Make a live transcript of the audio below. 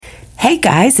Hey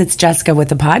guys, it's Jessica with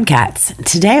the PodCats.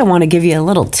 Today I want to give you a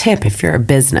little tip if you're a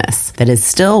business that is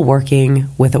still working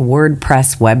with a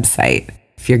WordPress website.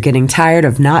 If you're getting tired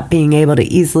of not being able to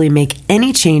easily make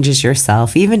any changes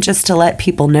yourself, even just to let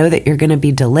people know that you're going to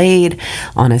be delayed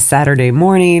on a Saturday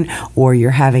morning, or you're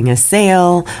having a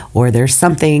sale, or there's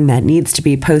something that needs to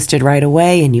be posted right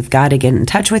away and you've got to get in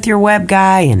touch with your web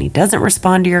guy and he doesn't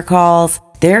respond to your calls,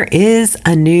 there is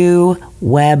a new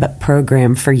web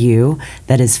program for you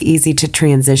that is easy to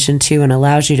transition to and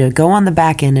allows you to go on the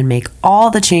back end and make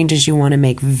all the changes you want to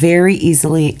make very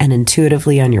easily and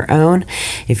intuitively on your own.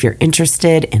 If you're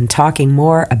interested in talking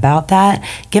more about that,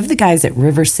 give the guys at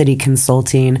River City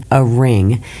Consulting a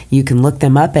ring. You can look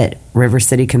them up at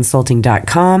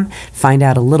rivercityconsulting.com, find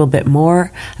out a little bit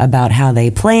more about how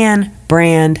they plan,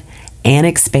 brand, and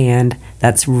expand.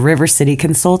 That's River City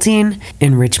Consulting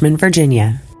in Richmond,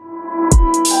 Virginia.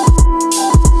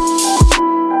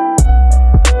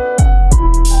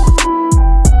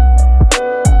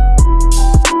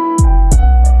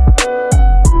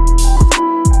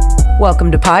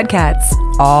 Welcome to PodCats.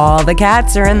 All the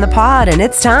cats are in the pod, and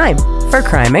it's time for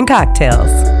Crime and Cocktails.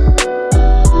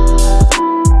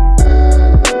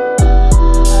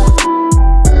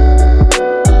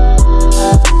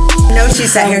 She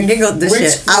sat here and giggled this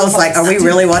shit. I was like, are we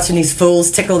really watching these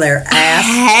fools tickle their ass?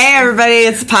 Hey everybody,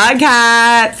 it's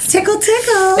PodCats. Tickle,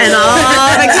 tickle. And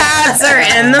all the cats are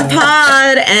in the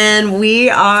pod, and we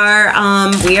are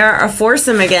a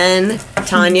foursome again.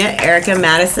 Tanya, Erica,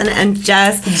 Madison, and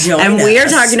Jess. And we are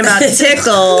talking about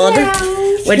Tickled,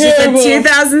 which is a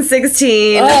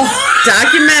 2016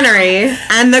 documentary.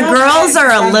 And the girls are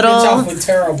a little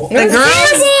terrible. The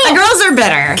girls are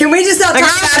bitter. Can we just not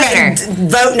talk about it?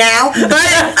 Vote now. But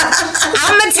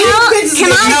I'm gonna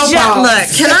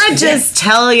can I just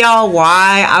tell y'all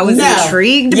why I was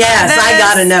intrigued by this? Yes, I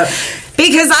gotta know.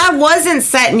 Because I wasn't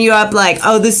setting you up like,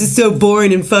 oh, this is so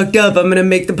boring and fucked up, I'm gonna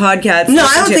make the podcast. No,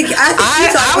 I think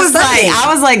I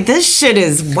was like, this shit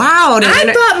is wild.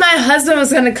 I thought my husband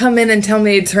was gonna come in and tell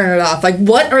me to turn it off. Like,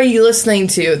 what are you listening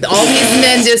to? All these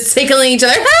men just tickling each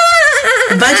other.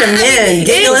 A bunch of men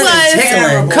giggling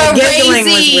and tickling. Giggling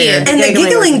was weird. And the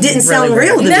giggling didn't sound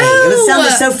real to me. It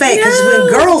sounded so fake. Because when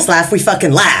girls laugh, we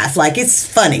fucking laugh. Like, it's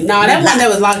funny. No, that one that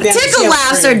was locked down. Tickle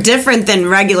laughs are different than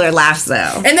regular laughs,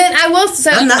 though. And then I will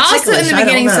say, also in the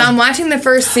beginning, so I'm watching the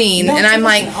first scene, and I'm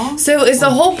like, so is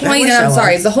the whole point, and I'm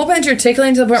sorry, is the whole point you're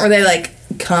tickling to the point where they, like,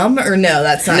 come, or no,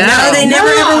 that's not. No, they never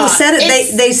ever said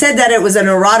it. They said that it was an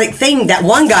erotic thing that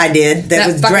one guy did that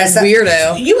was dressed up.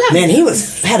 Weirdo. Man, he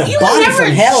had a body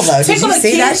from hell, though. Did you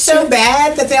see that? So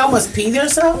bad that they almost pee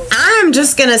themselves. I'm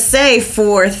just gonna say,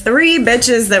 for three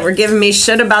bitches that were giving me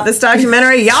shit about this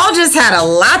documentary, y'all just had a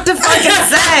lot to fucking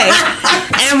say,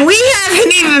 and we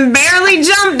haven't even barely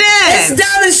jumped in. It's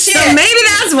dumb as shit. So maybe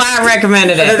that's why I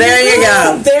recommended it. But there you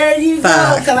go. There you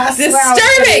go.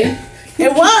 Disturbing.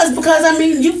 It was because, I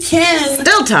mean, you can.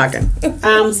 Still talking.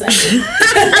 I'm saying.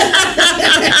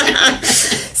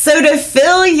 So to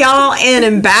fill y'all in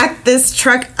and back this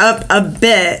truck up a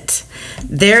bit,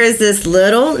 there is this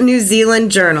little New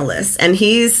Zealand journalist, and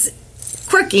he's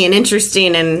quirky and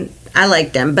interesting, and I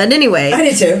liked him. But anyway, I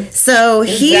did too. So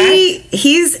he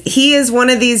is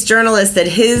one of these journalists that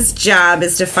his job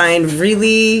is to find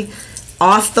really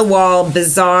off the wall,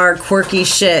 bizarre, quirky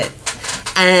shit.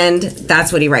 And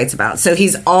that's what he writes about. So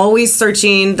he's always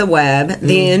searching the web,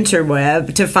 the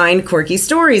interweb, to find quirky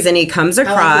stories. And he comes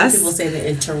across... people say the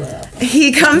interweb.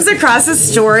 He comes across a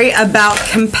story about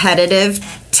competitive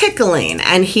tickling.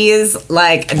 And he is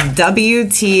like,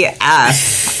 WTF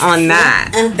on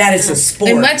that. That is a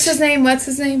sport. And what's his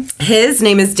name? His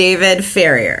name is David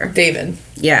Ferrier. David.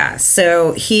 Yeah.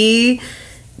 So he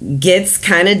gets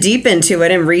kind of deep into it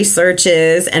and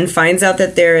researches and finds out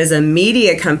that there is a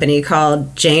media company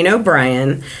called Jane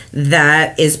O'Brien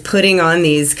that is putting on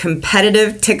these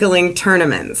competitive tickling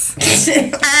tournaments.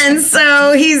 And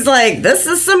so he's like, this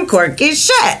is some quirky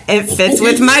shit. It fits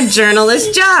with my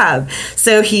journalist job.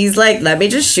 So he's like, let me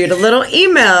just shoot a little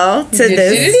email to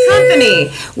this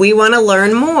company. We want to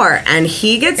learn more. And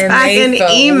he gets back an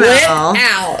email.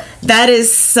 That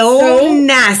is so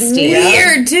nasty.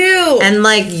 Weird, too. And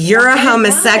like, you're a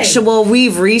homosexual.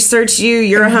 We've researched you.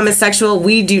 You're a homosexual.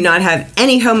 We do not have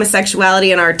any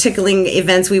homosexuality in our tickling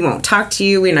events. We won't talk to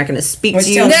you. We're not going to speak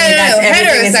to you. No,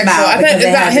 heterosexual. I thought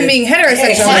about him being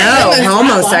heterosexual. No,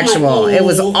 homosexual. It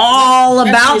was all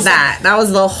about that. That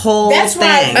was the whole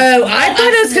thing. Oh, I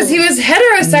thought it was because he was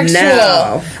heterosexual.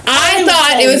 No. I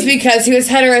thought it was because he was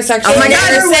heterosexual. Oh my God.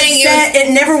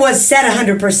 It never was said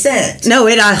 100%. No,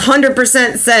 it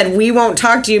 100% said, we won't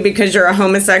talk to you because you're a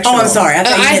homosexual. Oh, I'm sorry. I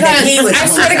thought he was. I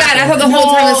swear to God, I thought the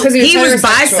whole time it was because he was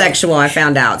bisexual, I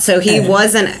found out. So he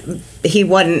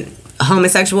wasn't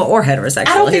homosexual or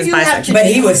heterosexual. He was bisexual. But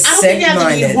he was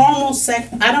sick-minded.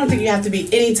 I don't think you have to be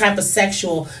any type of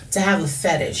sexual to have a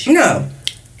fetish. No.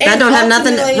 That don't have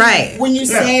nothing to, right. When you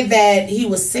said that he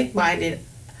was sick-minded,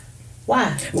 why?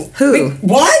 Who?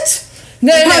 What?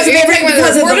 No,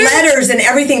 because of the letters and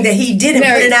everything that he did and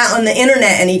put it out on the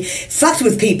internet, and he fucked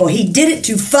with people. He did it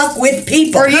to fuck with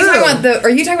people. Are you talking about the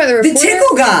reporter? The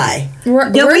Tickle guy. We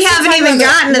haven't even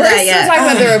gotten to that yet. We're still talking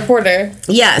about the reporter.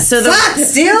 Yeah, so the... Fuck,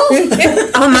 still?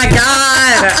 Oh my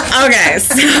God. Okay,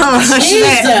 so...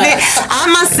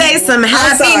 I'm going to say some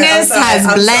happiness has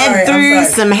bled through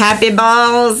some happy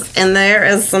balls, and there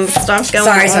is some stuff going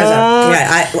on. Sorry.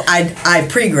 Yeah, I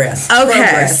pregress.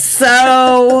 Okay,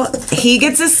 so he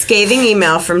gets a scathing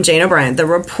email from Jane O'Brien, the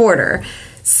reporter,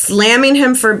 slamming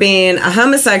him for being a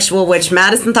homosexual, which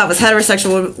Madison thought was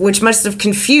heterosexual, which must have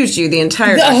confused you the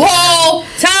entire time. The whole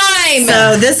time!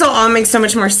 So this will all make so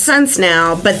much more sense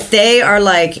now, but they are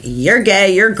like, you're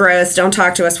gay, you're gross, don't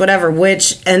talk to us, whatever,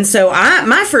 and so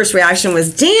my first reaction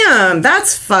was, damn,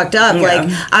 that's fucked up. Yeah. Like,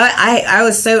 I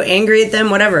was so angry at them,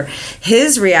 whatever.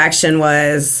 His reaction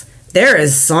was... there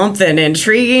is something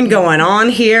intriguing going on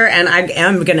here, and I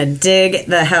am going to dig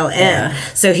the hell in. Yeah.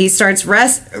 So he starts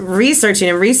researching,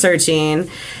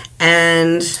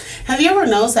 and... Have you ever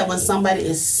noticed that when somebody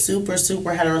is super,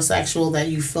 super heterosexual that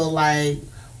you feel like,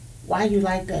 why you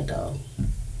like that, though?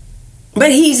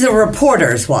 But he's a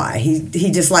reporter, is why.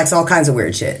 He just likes all kinds of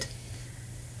weird shit.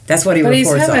 That's what he reports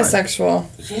on. But he's homosexual.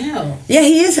 Yeah. Yeah,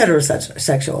 he is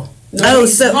heterosexual. No,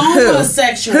 so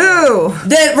homosexual. Who?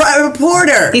 The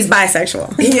reporter. He's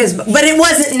bisexual. He is, but it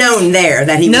wasn't known there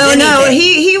that he was anything. No,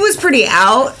 he was pretty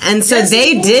out, and so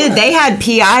they had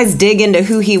PIs dig into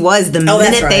who he was the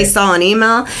minute they saw an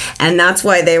email, and that's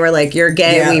why they were like, "You're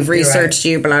gay. We've researched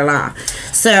you." Blah blah.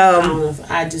 So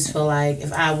I just feel like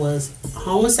if I was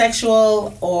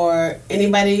homosexual or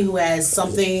anybody who has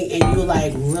something and you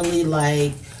like really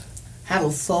like have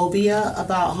a phobia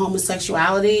about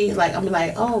homosexuality, like I'm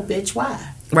like, oh bitch,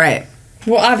 why? Right.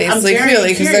 Well, obviously, clearly,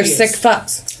 because they're sick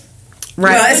fucks.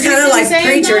 Right. Well, it's kind of like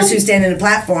preachers who stand in a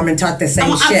platform and talk the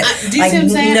same shit. Like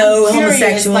no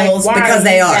homosexuals because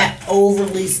they are that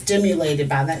overly stimulated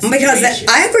by that situation. Because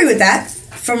I agree with that.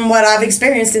 From what I've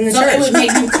experienced in the church. It would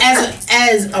make you,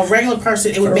 as a regular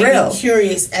person, it would make you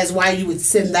curious as why you would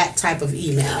send that type of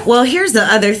email. Well, here's the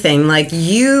other thing. Like,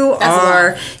 you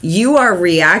are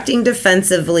reacting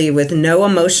defensively with no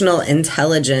emotional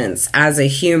intelligence as a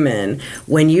human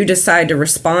when you decide to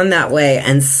respond that way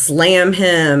and slam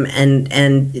him, and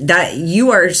that you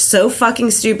are so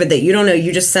fucking stupid that you don't know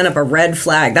you just sent up a red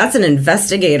flag. That's an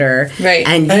investigator. Right.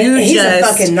 And he's just a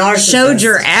fucking narcissist. Showed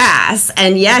your ass.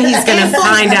 And yeah, he's going to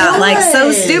find out, like,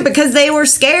 so stupid because they were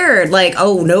scared. Like,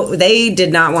 oh no, they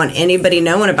did not want anybody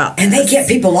knowing about this. And they kept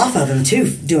people off of them too,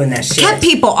 doing that shit. Kept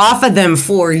people off of them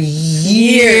for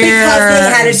years because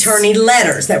they had attorney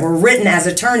letters that were written as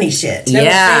attorney shit. They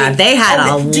had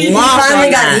a lot.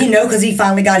 Because he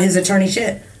finally got his attorney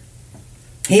shit.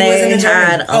 He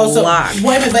had a lot.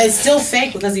 Wait a minute, but it's still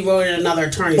fake because he wrote it in another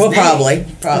attorney's name. Probably.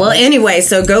 Well, anyway,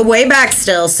 so go way back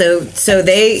still. So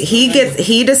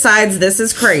he decides this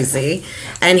is crazy,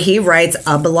 and he writes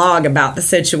a blog about the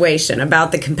situation,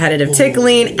 about the competitive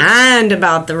tickling, and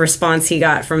about the response he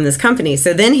got from this company.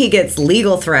 So then he gets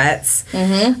legal threats,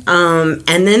 and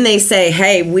then they say,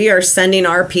 "Hey, we are sending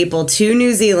our people to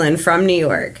New Zealand from New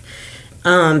York."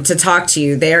 To talk to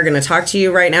you. They are going to talk to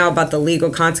you right now about the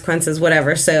legal consequences,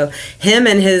 whatever. So him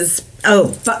and his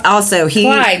also he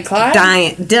Clyde.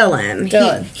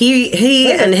 Dylan.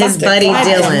 He and his buddy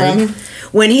Dylan.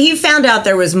 When he found out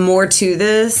there was more to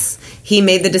this, he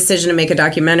made the decision to make a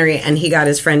documentary, and he got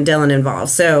his friend Dylan involved.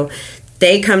 So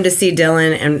they come to see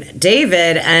Dylan and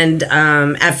David, and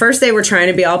at first they were trying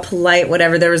to be all polite,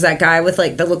 whatever. There was that guy with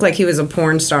that looked like he was a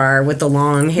porn star with the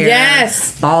long hair,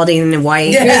 balding and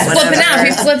white. He was flipping out.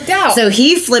 He flipped out. So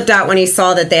he flipped out when he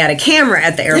saw that they had a camera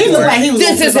at the airport. He looked like he was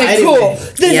this isn't cool.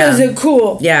 This isn't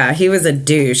cool. Yeah, he was a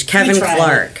douche. Kevin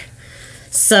Clark.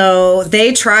 So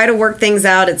they try to work things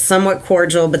out. It's somewhat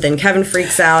cordial, but then Kevin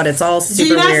freaks out. It's all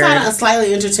super weird. Do you not find it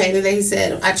slightly entertaining that he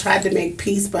said, I tried to make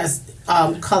peace by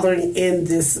coloring in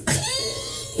this...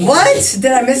 What?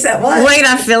 Did I miss that? What? Wait,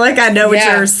 I feel like I know what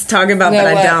you're talking about, but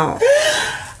I don't.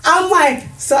 I'm like,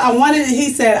 so I wanted, he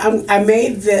said, I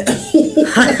made the...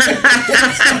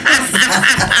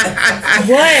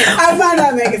 What? I might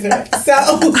not make it through. So,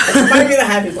 it might be the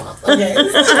happy ball, okay?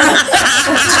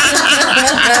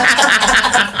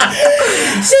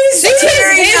 She's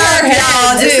tearing up,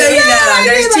 y'all, just so you know.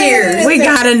 There's tears.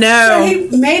 to know. So he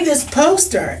made this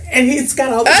poster, and he's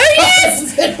got all the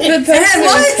yes! The poster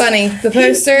was funny. The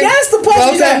poster? Yes, the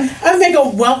poster. Welcome. I make a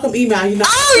welcome email. You know.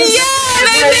 Oh, yeah,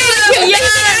 they did. Yes.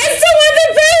 I still want the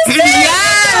poster.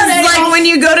 Yes, like when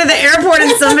you go to the airport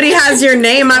and somebody has your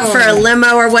name up for a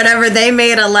limo or whatever, they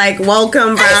made a like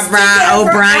welcome,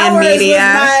 O'Brien Media.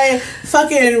 My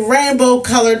fucking rainbow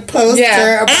colored poster.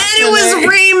 Yeah. And it was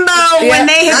rainbow when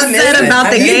they had said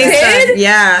about the gay stuff.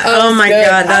 Yeah. Oh my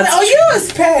God. That's you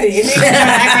was petty. And they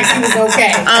act like he was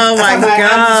okay. Oh my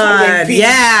God.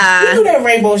 Yeah. You knew that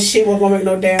rainbow shit wasn't gonna make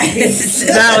no damn peace.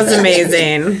 That was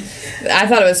amazing. I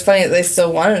thought it was funny that they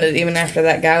still wanted it even after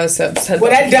that guy was so upset. Well,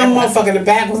 that dumb motherfucker in the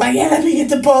back was like, "Yeah, let me get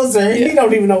the poster." He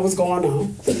don't even know what's going on.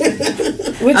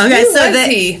 Which was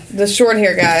he? The short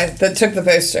hair guy that took the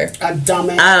poster. A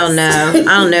dumbass. I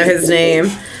don't know his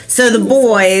name. So the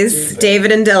boys,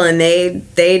 David and Dylan,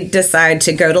 they decide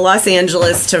to go to Los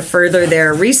Angeles to further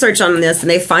their research on this, and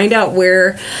they find out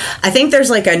where, I think there's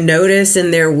like a notice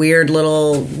in their weird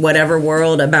little whatever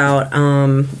world about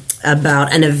an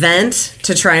event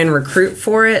to try and recruit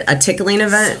for it, a tickling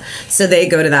event. So they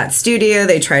go to that studio,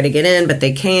 they try to get in, but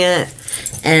they can't.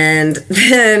 And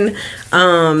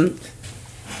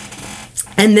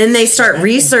then they start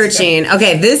researching.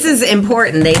 Okay, this is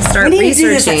important. They start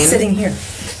researching. Sitting here.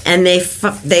 And they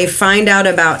find out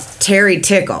about Terry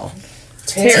Tickle.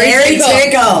 Terry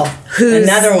Tickle. Who's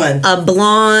another one. A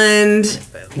blonde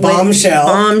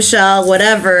bombshell,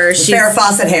 whatever. She's Farrah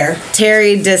Fawcett hair.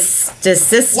 Terry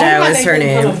DeSisto is her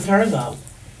name. With her, though?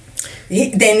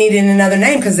 They needed another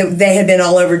name because they had been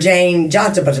all over Jane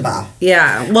Jotaba.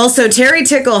 Yeah. Well, so Terry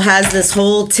Tickle has this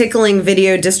whole tickling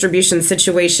video distribution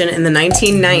situation in the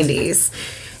 1990s.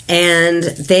 And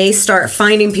they start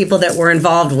finding people that were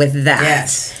involved with that.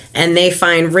 Yes. And they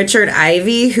find Richard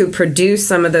Ivey, who produced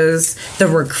some of the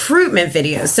recruitment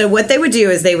videos. So what they would do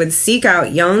is they would seek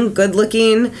out young,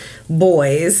 good-looking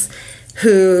boys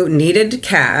who needed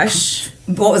cash.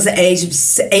 What was the age?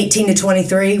 18 to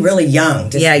 23? Really young.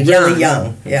 Really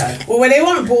young. Yeah. Well, they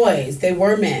weren't boys. They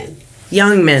were men.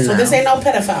 Young men, So this ain't no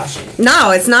pedophile shit.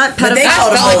 No, it's not pedophile. They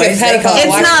called them boys.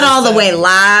 It's not all the way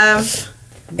live.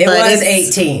 It was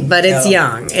 18. But it's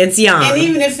young. It's young. And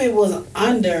even if it was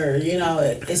under,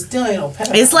 it still ain't no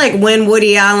pedophile. It's like when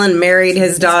Woody Allen married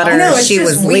his daughter. She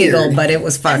was legal, weird. but it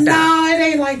was fucked up. No, it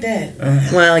ain't like that.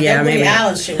 Well, yeah, that maybe. Woody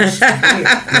Allen shit was weird.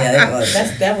 Yeah, it was.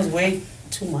 That was way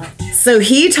too much. So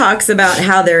he talks about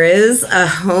how there is a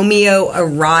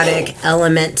homoerotic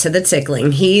element to the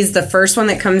tickling. He's the first one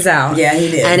that comes out. Yeah, he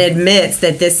did. And admits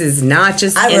that this is not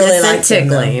just innocent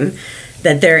tickling.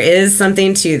 That there is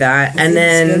something to that. And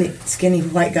then skinny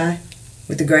white guy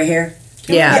with the gray hair.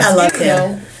 Yeah. I loved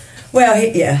him. Well,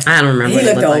 I don't remember. He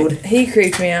looked old. Like. He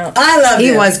creeped me out. I loved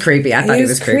him. He was creepy. I thought he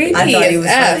was creepy. I thought he was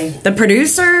funny. The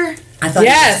producer? I thought he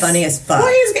was funny as fuck.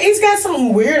 Well, he's got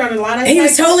something weird on a lot of. He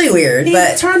was totally weird.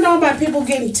 He's turned on by people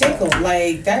getting tickled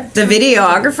like that. The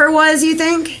videographer was, you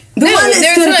think? The one that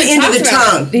stood at the end of the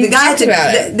trunk.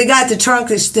 The guy at the trunk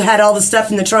that had all the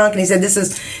stuff in the trunk, and he said, "This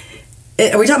is."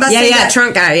 Are we talking about? Yeah,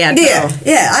 trunk guy. Yeah.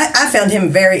 I found him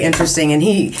very interesting, and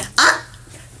he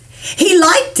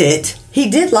liked it. He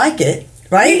did like it,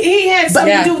 right? He had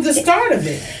something to do with the start of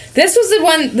it. This was the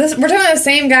one. We're talking about the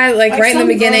same guy. Like right in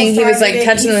the beginning, he was like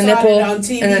touching the nipple, and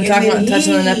then talking about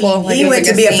touching the nipple. Like he went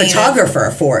to be a photographer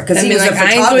for it because he was a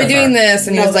photographer. I enjoy doing this,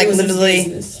 and he was like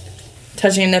literally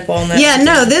touching a nipple.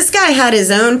 No, this guy had his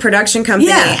own production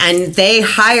company, and they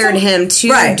hired him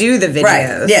to do the videos.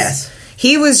 Right. Yes.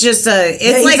 He was just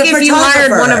it's like if you hired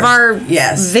one of our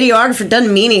videographers,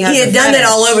 doesn't mean he has. He had done it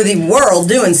all over the world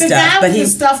doing stuff. Guy but he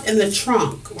stuff in the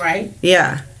trunk, right?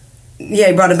 Yeah. Yeah,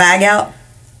 he brought a bag out.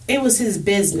 It was his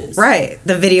business. Right.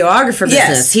 The videographer business.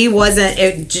 Yes. He wasn't...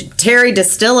 Terry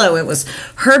DeStillo, it was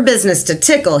her business to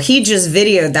tickle. He just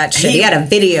videoed that shit. He had a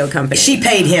video company. She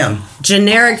paid him.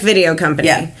 Generic video company.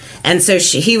 Yeah. And so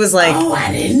he was like... Oh,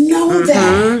 I didn't know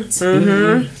that.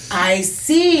 Mm-hmm. I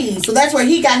see. So that's where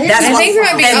he got his...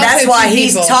 That's why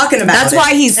he's talking about it. That's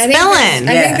why he's spilling.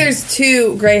 I think there's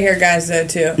two gray hair guys though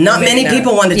too. Not many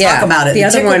people wanted to talk about it. The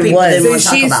other one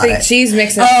was... She's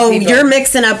mixing up you're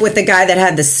mixing up with the guy that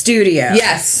had the studio.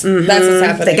 Yes. Mm-hmm. That's what's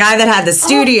happening. The guy that had the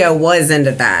studio was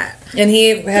into that. And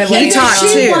he talked too.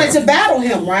 She wanted to battle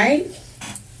him, right?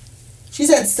 She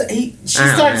said she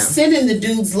started sending the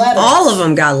dudes letters. All of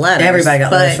them got letters. Everybody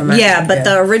got letters from him. Yeah, but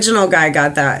the original guy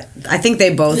got that. I think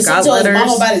they both got letters. His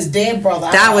mama about his dead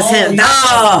brother. That was him.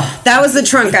 That was the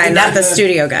trunk guy, not the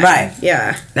studio guy. Right.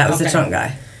 Yeah. That was the trunk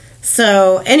guy.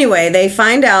 So anyway, they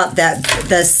find out that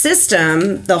the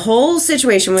system, the whole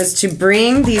situation was to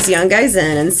bring these young guys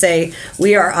in and say,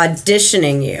 we are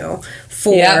auditioning you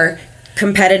for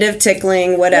competitive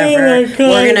tickling, whatever.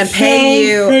 We're gonna pay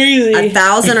you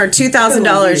 $1,000 or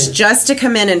 $2,000 just to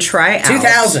come in and try it out.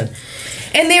 2,000.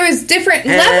 And there was different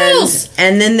levels.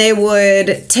 And then they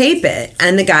would tape it,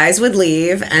 and the guys would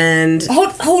leave. And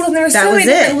hold on, there were so many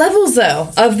different levels though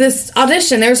of this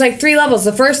audition. There was like 3 levels.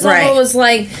 The first level was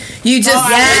like you just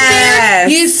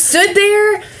stood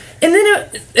there, and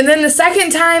then the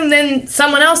second time, then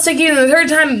someone else took you, and the third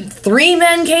time, 3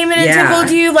 men came in and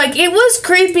tickled you. Like it was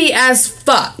creepy as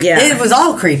fuck. Yeah, it was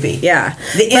all creepy. Yeah,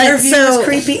 the interview was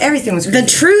creepy. Everything was creepy. The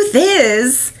truth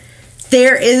is,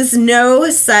 there is no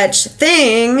such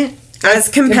thing as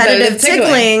competitive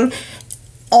tickling.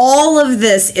 All of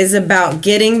this is about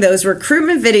getting those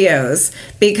recruitment videos,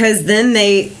 because then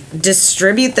they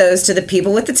distribute those to the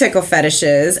people with the tickle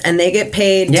fetishes, and they get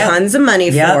paid tons of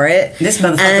money for it. This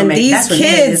motherfucker and these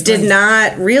kids did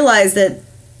not realize that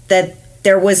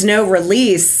there was no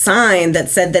release sign that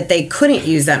said that they couldn't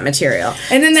use that material.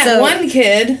 And then that one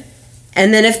kid...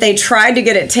 And then if they tried to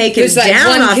get it taken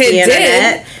down off the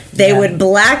internet, they would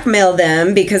blackmail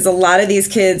them, because a lot of these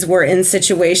kids were in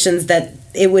situations that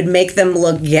it would make them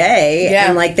look gay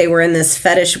and like they were in this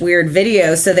fetish weird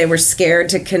video, so they were scared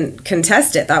to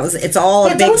contest it. It's all a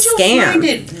big scam. Don't you find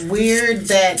it weird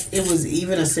that it was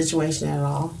even a situation at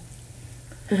all?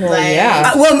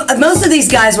 Well, most of these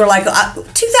guys were like,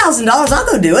 $2,000, I'll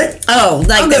go do it. Oh,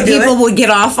 like that people would get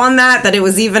off on that it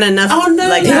was even enough. Oh, no.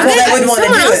 Like people that would want to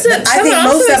do it. I think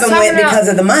most of them went because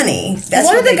of the money. That's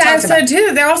one what of the guys said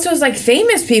too. There also was like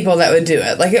famous people that would do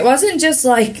it. Like it wasn't just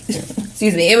like,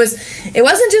 excuse me. It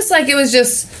wasn't just like it was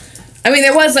just. I mean,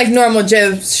 there was like normal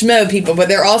Joe Schmo people, but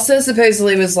there also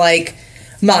supposedly was like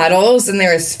models, and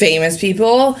there was famous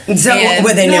people. So,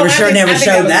 well, they never showed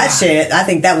that shit. I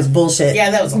think that was bullshit.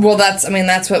 Yeah, that was. Well, that's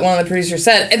what one of the producers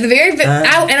said at the very. And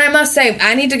I must say,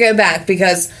 I need to go back,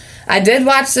 because I did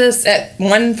watch this at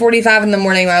 1:45 in the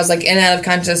morning when I was like in and out of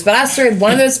consciousness. But I swear,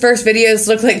 one of those first videos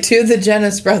looked like 2 of the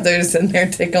Jonas Brothers and they're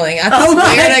tickling. I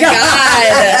swear to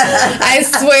God. I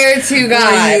swear to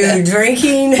God. Were you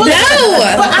drinking? No.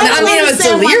 I mean, it was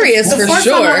delirious for sure. The first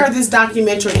time I heard this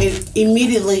documentary,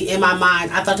 immediately in my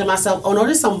mind, I thought to myself, "Oh no,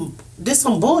 this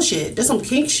some bullshit. This some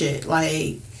kink shit."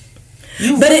 Like.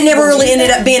 But it never really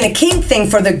ended up being a kink thing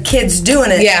for the kids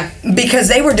doing it. Yeah. Because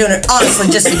they were doing it,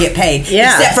 honestly, just to get paid.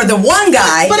 Yeah. Except for the one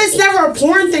guy. But it's never a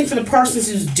porn thing for the person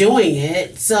who's doing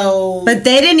it, so... But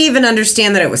they didn't even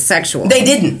understand that it was sexual. They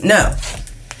didn't, no.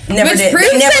 Never Which did.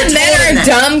 proves that men are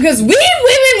dumb, because we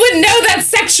women would know that's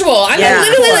sexual. I mean,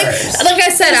 literally, like I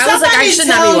said, I was like, I should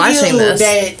not be watching this.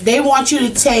 That they want you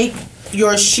to take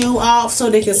your shoe off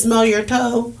so they can smell your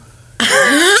toe.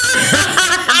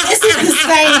 This is the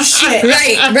same shit.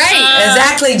 Right.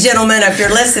 Exactly, gentlemen, if you're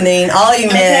listening, all you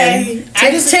men.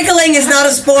 Tickling is not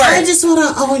a sport. I just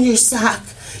want to own your sock.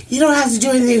 You don't have to do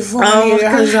anything for me. Your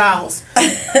 $100.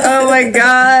 Oh my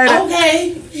God.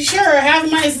 Okay, sure, have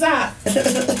my sock.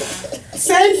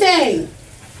 Same thing.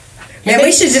 Man,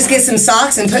 we should just get some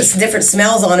socks and put some different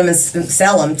smells on them and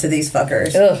sell them to these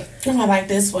fuckers. Ugh. Oh, I like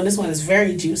this one. This one is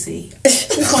very juicy.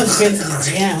 This one's been to the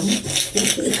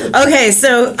gym. Okay,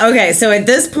 so at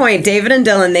this point, David and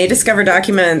Dylan, they discover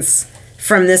documents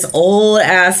from this old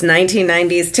ass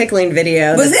 1990s tickling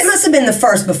video. It must have been the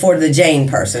first before the Jane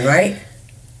person, right?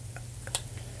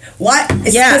 What?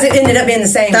 It's because it ended up being the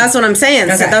same. That's what I'm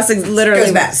saying. Okay. So that's literally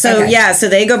goes back. So okay. So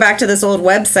they go back to this old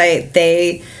website.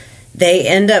 They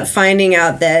end up finding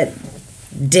out that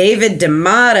David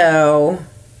D'Amato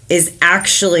is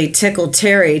actually Tickled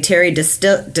Terry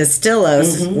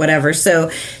Distillos, whatever. So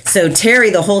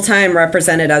Terry the whole time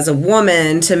represented as a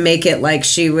woman to make it like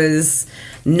she was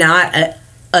not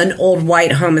an old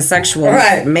white homosexual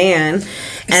man.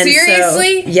 And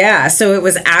seriously? So it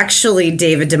was actually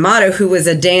David D'Amato, who was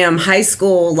a damn high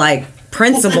school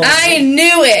principal. I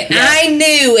knew it. Yeah. I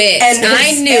knew it. And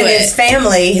his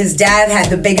family, his dad had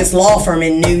the biggest law firm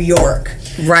in New York.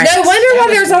 Right. No wonder why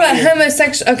there was all that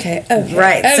homosexual. Okay.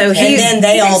 Right. Okay. So and then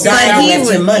they all died with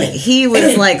some money. He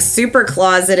was super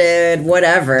closeted,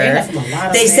 whatever.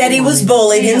 They said he was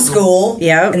bullied in school.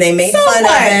 Yeah. And they made fun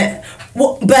of it.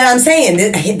 Well, but I'm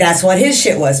saying that's what his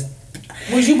shit was.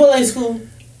 Was you bullied in school?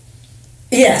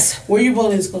 Yes. Were you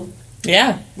bullied in school?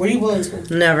 Yeah. Were you bullied in school?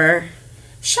 Never.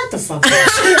 Shut the fuck up.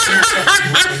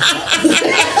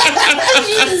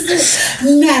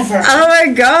 Never. Oh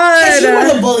my God. You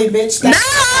were the bully, bitch. No, I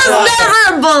was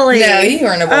never a bully. No, you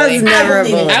weren't a bully. I was never a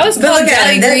bully. I was called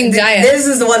Jelly Green Giant. This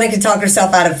is the one that can talk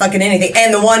herself out of fucking anything.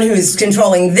 And the one who's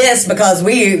controlling this, because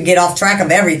we get off track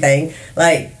of everything.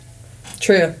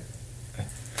 True.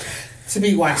 To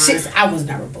be quite honest, I was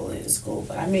never bullied in school,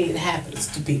 but I mean, it happens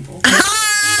to people.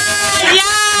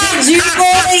 Yes! Did you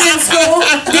bully in school?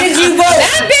 Did you bully?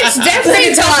 That bitch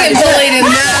definitely fucking bullied in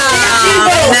No,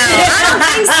 I don't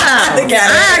think so.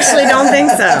 I actually don't think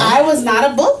so. I was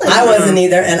not a bully. I wasn't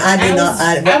either, and I did not.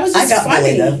 I was just got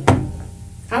funny. bullied though.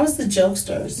 I was the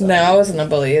jokester. So No, I wasn't a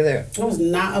bully either. I was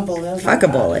not a bully. Fuck a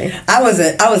bully. I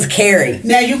was Carrie.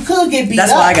 Now you could get beat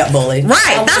That's up. why I got bullied.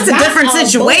 Right, that's a not different a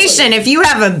situation. If you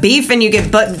have a beef and you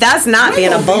get, but that's not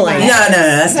being a bully. No,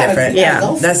 that's different.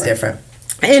 Yeah, that's different.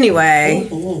 Anyway,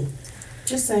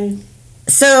 Just saying.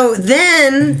 so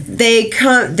then they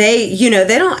come. They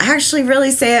don't actually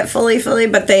really say it fully,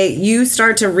 but you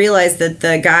start to realize that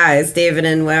the guys, David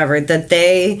and whatever, that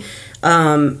they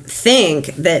think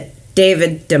that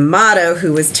David D'Amato,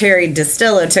 who was Terry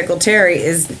Distillo, Tickled Terry,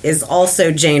 is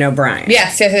also Jane O'Brien.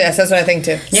 Yes, that's what I think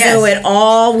too. Yes. So it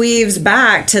all weaves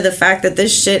back to the fact that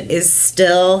this shit is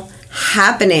still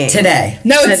happening Today.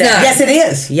 No, it's Today. not. Yes, it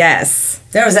is. Yes.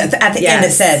 There was at the end.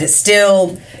 It said it's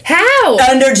still How?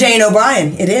 under Jane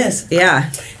O'Brien. It is. Yeah.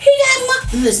 He got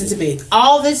money. Listen to me.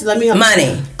 All this, let me help you.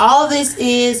 Money. All this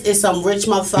is some rich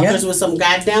motherfuckers with some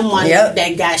goddamn money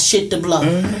that got shit to blow.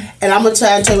 And I'm gonna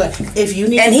tell you what, if you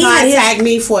need And to he had contact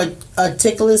me for a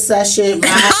tickling session, my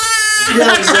email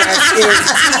address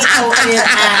is TONI.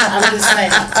 I'm just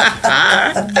saying.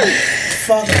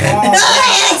 Fuck all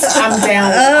that. I'm down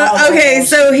with all Okay, that.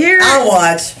 so here I'll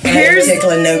watch. Here's-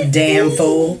 Tickling no damn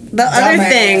fool. the other Dumbass.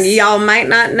 thing y'all might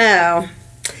not know.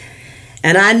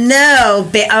 And I know,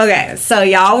 okay, so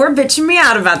y'all were bitching me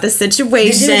out about this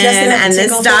situation Did you just have and to this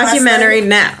tickle for last documentary.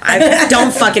 night? No,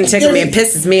 don't fucking tickle me. It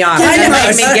pisses me off. It doesn't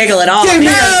make me giggle at all. Give I'm me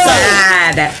so a-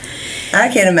 sad. I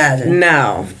can't imagine.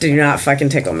 No, do not fucking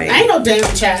tickle me. I ain't no damn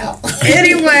child.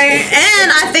 Anyway,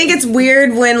 and I think it's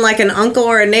weird when like an uncle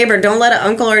or a neighbor, don't let an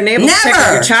uncle or a neighbor Never.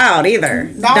 tickle your child either.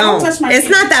 No, don't touch my It's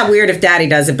kid. not that weird if daddy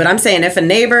does it, but I'm saying if a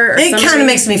neighbor or It somebody, kind of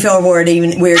makes me feel weird if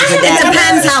it that.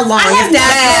 depends how long. I have If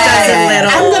daddy does it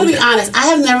little. I'm gonna be honest. I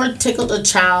have never tickled a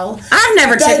child. I've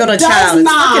never that tickled a does child. It's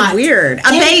not fucking weird. A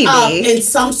end up baby. in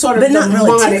some sort of But not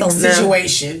really demonic tickle, no.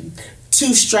 situation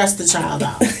to stress the child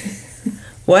out.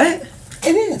 What?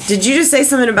 It is. Did you just say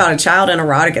something about a child and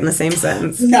erotic in the same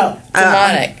sentence? No.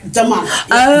 Demonic. Demonic.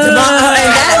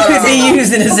 That could be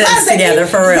used in a sentence together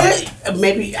for real.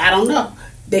 Maybe, I don't know.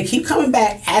 They keep coming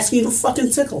back asking you to fucking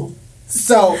tickle them.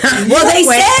 So, Well, they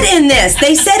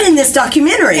said in this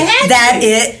documentary It had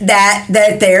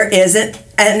that there isn't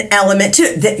an element to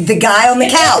it. The guy on the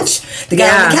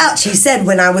couch, he said,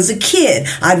 when I was a kid,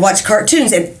 I'd watch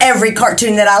cartoons, and every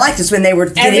cartoon that I liked is when they were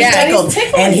getting Everybody's tickled.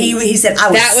 tickling. And he said, I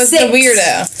was That was 6 the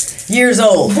weirdo. years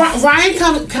old.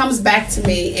 Ryan comes back to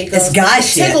me and goes, It's guy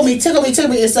shit. tickle me. And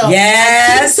so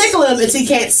Yes. I keep tickling him until he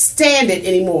can't stand it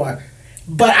anymore.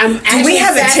 But I'm actually we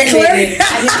have a tickler? fascinated.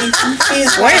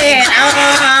 He's Wait,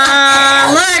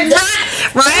 look,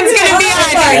 Ryan's gonna be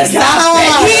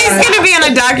on. He's gonna be on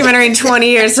a documentary in 20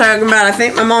 years talking about. I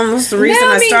think my mom was the reason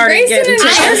I started Grayson getting and I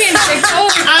are tickled. getting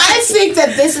tickled. I think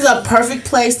that this is a perfect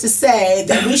place to say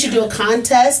that we should do a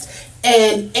contest,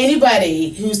 and anybody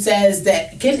who says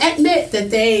that can admit that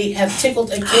they have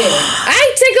tickled a kid.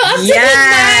 I've tickled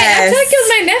Yes.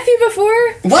 my nephew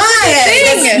before. Why?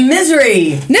 Thing. That's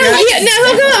misery. No,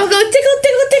 he'll go tickle,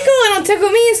 and he'll tickle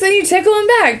me, so then you tickle him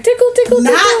back. Tickle.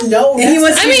 Not no. And he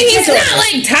was- I mean, he's not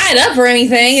like tied up or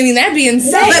anything. I mean, that'd be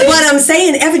insane. But what I'm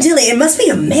saying, evidently, it must be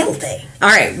a male thing. All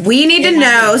right, we need to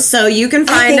know, so you can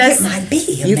I find think us. it might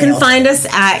be a You can male find us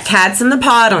at Cats in the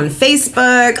Pod on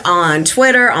Facebook, on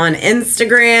Twitter, on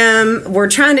Instagram. We're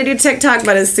trying to do TikTok,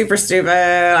 but it's super stupid.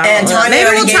 And Tanya maybe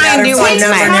already we'll gave try out and her do phone one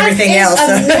number and tonight. everything It's else.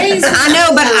 amazing. I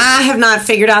know, but I have not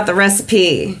figured out the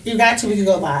recipe. You got to. We can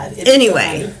go live. It's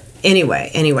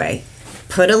Anyway,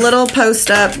 put a little post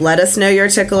up. Let us know you're a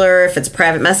tickler. If it's a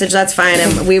private message, that's fine.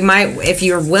 And we might, if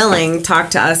you're willing, talk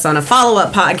to us on a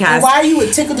follow-up podcast. Why are you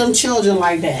would tickle them children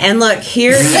like that? And look,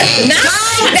 here's not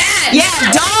like that.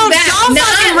 yeah, don't Not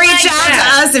fucking reach like out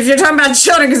that. to us if you're talking about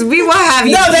children, because we will have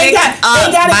you No, they picked got up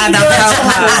by to be the your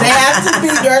children. po-po. They have to be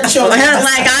your children.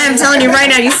 Like I am telling you right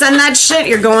now, you send that shit,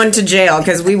 you're going to jail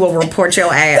because we will report your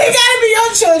They ass. gotta be your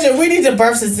children. We need the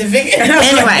birth certificate.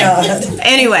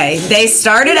 Anyway, they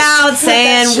started out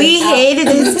saying shit we out. hated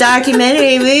this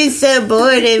documentary. We were so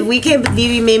bored, and we can't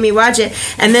believe you made me watch it.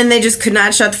 And then they just could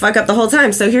not shut the fuck up the whole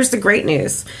time. So here's the great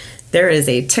news: there is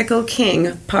a Tickle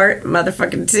King part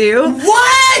motherfucking 2.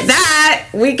 What? That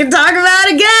we can talk about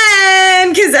again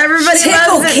because everybody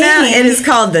Tickle loves it now. King. It is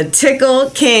called the Tickle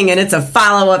King, and it's a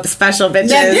follow-up special, bitches.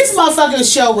 Now, this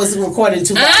motherfucking show was recorded in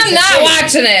 2000. I'm not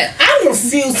watching it. I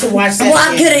refuse to watch that Well,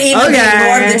 I shit. could have even Okay. been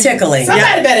more of the tickling.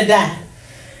 Somebody better die.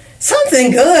 Something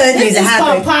good needs This to is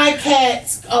called happen.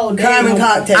 PodCats. Oh, Crime and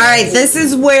cocktails. All right, this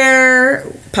is where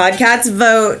PodCats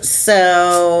vote.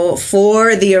 So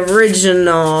for the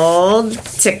original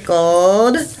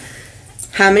Tickled,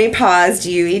 how many paws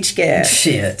do you each get?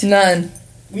 Shit. None.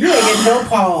 You ain't get no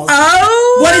pause.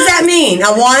 Oh, What does that mean?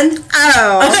 A one?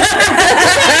 oh,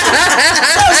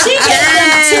 So she gets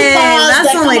them 2 paws. that's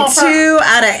that only come off her- 2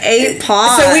 out of 8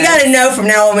 paws. So we got to know from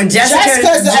now on when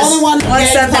Jessica's the only one who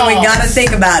wants gave something, we pause. got to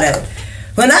think about it.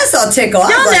 When I saw Tickle, I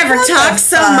was Y'all like, never what talk the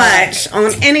so fuck? much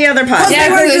on any other podcast.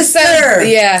 They were 'cause it's disturbed.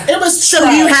 yeah. It was So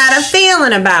you had a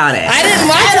feeling about it. I didn't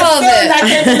watch I all of feel like it. I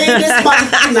can't believe this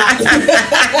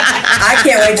I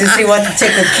can't wait to see what the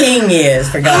Tickle King is,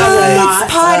 for God's sake.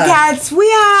 It's PodCats.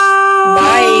 We out.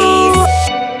 Bye.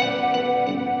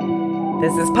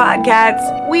 This is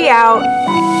PodCats. We out.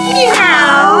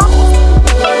 Meow.